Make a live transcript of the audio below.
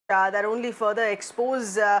that only further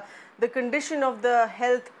expose the condition of the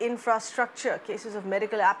health infrastructure. Cases of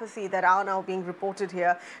medical apathy that are now being reported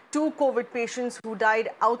here. 2 COVID patients who died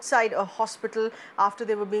outside a hospital after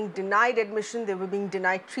they were being denied admission. They were being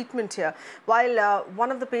denied treatment here. While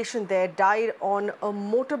one of the patients there died on a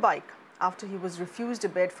motorbike after he was refused a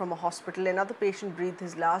bed from a hospital. Another patient breathed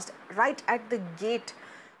his last right at the gate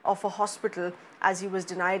of a hospital as he was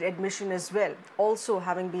denied admission as well, also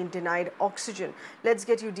having been denied oxygen. Let's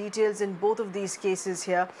get you details in both of these cases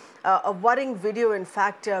here. A worrying video, in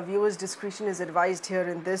fact, viewers' discretion is advised here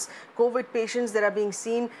in this. COVID patients that are being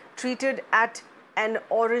seen treated at an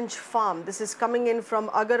orange farm. This is coming in from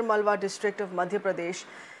Agar Malwa district of Madhya Pradesh.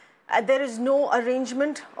 There is no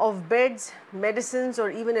arrangement of beds, medicines or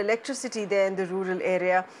even electricity there in the rural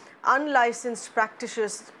area. Unlicensed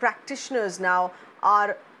practitioners now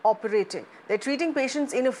are operating. They're treating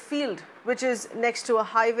patients in a field which is next to a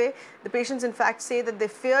highway. The patients in fact say that they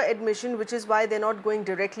fear admission, which is why they're not going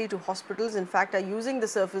directly to hospitals. In fact, are using the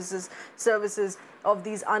services of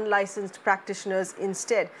these unlicensed practitioners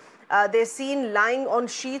instead. They're seen lying on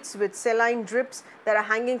sheets with saline drips that are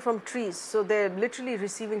hanging from trees. So they're literally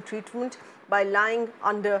receiving treatment by lying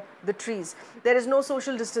under the trees. There is no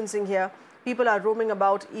social distancing here. People are roaming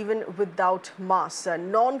about even without masks.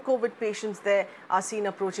 Non-COVID patients there are seen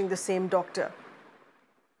approaching the same doctor.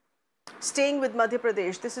 Staying with Madhya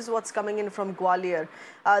Pradesh, this is what's coming in from Gwalior.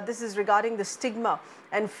 This is regarding the stigma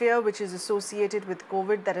and fear which is associated with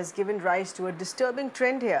COVID that has given rise to a disturbing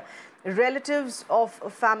trend here. Relatives of a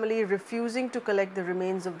family refusing to collect the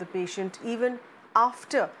remains of the patient even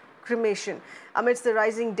after cremation. Amidst the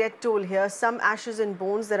rising death toll here, some ashes and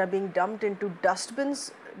bones that are being dumped into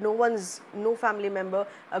dustbins. No family member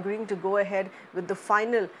agreeing to go ahead with the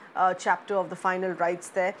final chapter of the final rites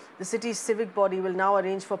there. The city's civic body will now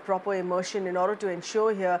arrange for proper immersion in order to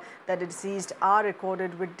ensure here that the deceased are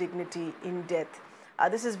recorded with dignity in death.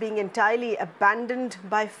 This is being entirely abandoned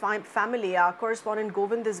by family. Our correspondent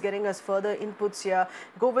Govind is getting us further inputs here.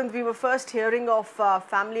 Govind, we were first hearing of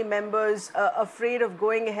family members afraid of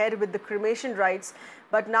going ahead with the cremation rites,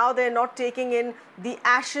 but now they're not taking in the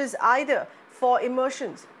ashes either for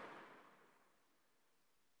immersions.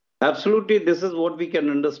 Absolutely, this is what we can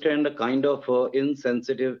understand, a kind of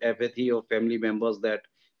insensitive apathy of family members, that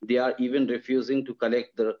they are even refusing to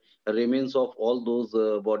collect the remains of all those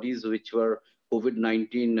bodies which were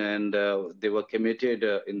COVID-19 and they were committed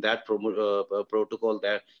in that protocol.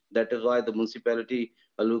 That is why the municipality,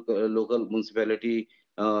 local municipality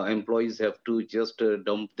employees have to just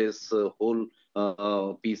dump this whole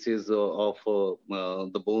pieces of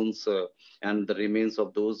the bones and the remains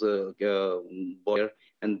of those bodies,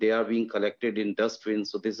 and they are being collected in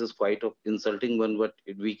dustbins. So this is quite an insulting one, but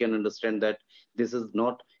we can understand that this is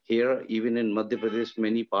not here, even in Madhya Pradesh,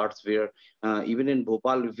 many parts where, even in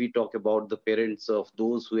Bhopal, if we talk about the parents of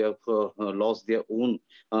those who have lost their own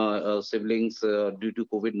siblings due to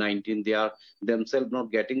COVID-19, they are themselves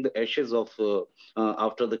not getting the ashes of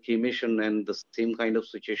after the cremation, and the same kind of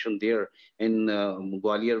situation there in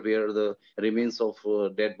Gwalior, where the remains of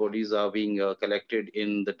dead bodies are being collected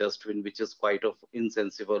in the dustbin, which is quite of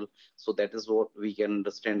insensible. So that is what we can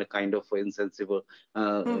understand, a kind of insensible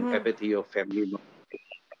apathy of family.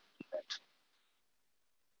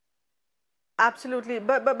 Absolutely.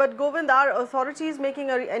 But Govind, are authorities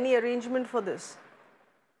making any arrangement for this?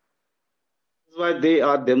 That's why they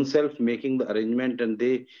are themselves making the arrangement, and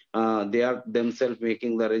they are themselves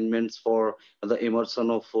making the arrangements for the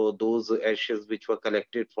immersion of those ashes which were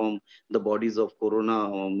collected from the bodies of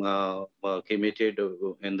corona cremated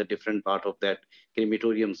in the different part of that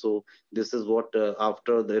crematorium. So this is what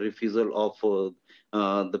after the refusal of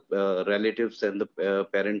the relatives and the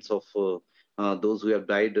parents of those who have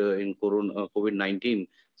died in COVID-19.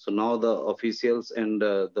 So now the officials and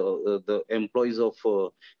the employees of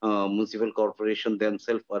municipal corporation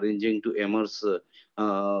themselves arranging to immerse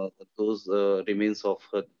those remains of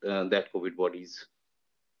that COVID bodies.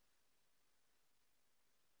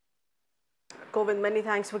 Govind, many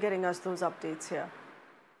thanks for getting us those updates here.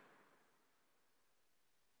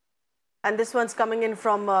 And this one's coming in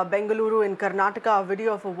from Bengaluru in Karnataka, a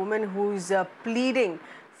video of a woman who's pleading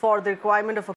for the requirement of a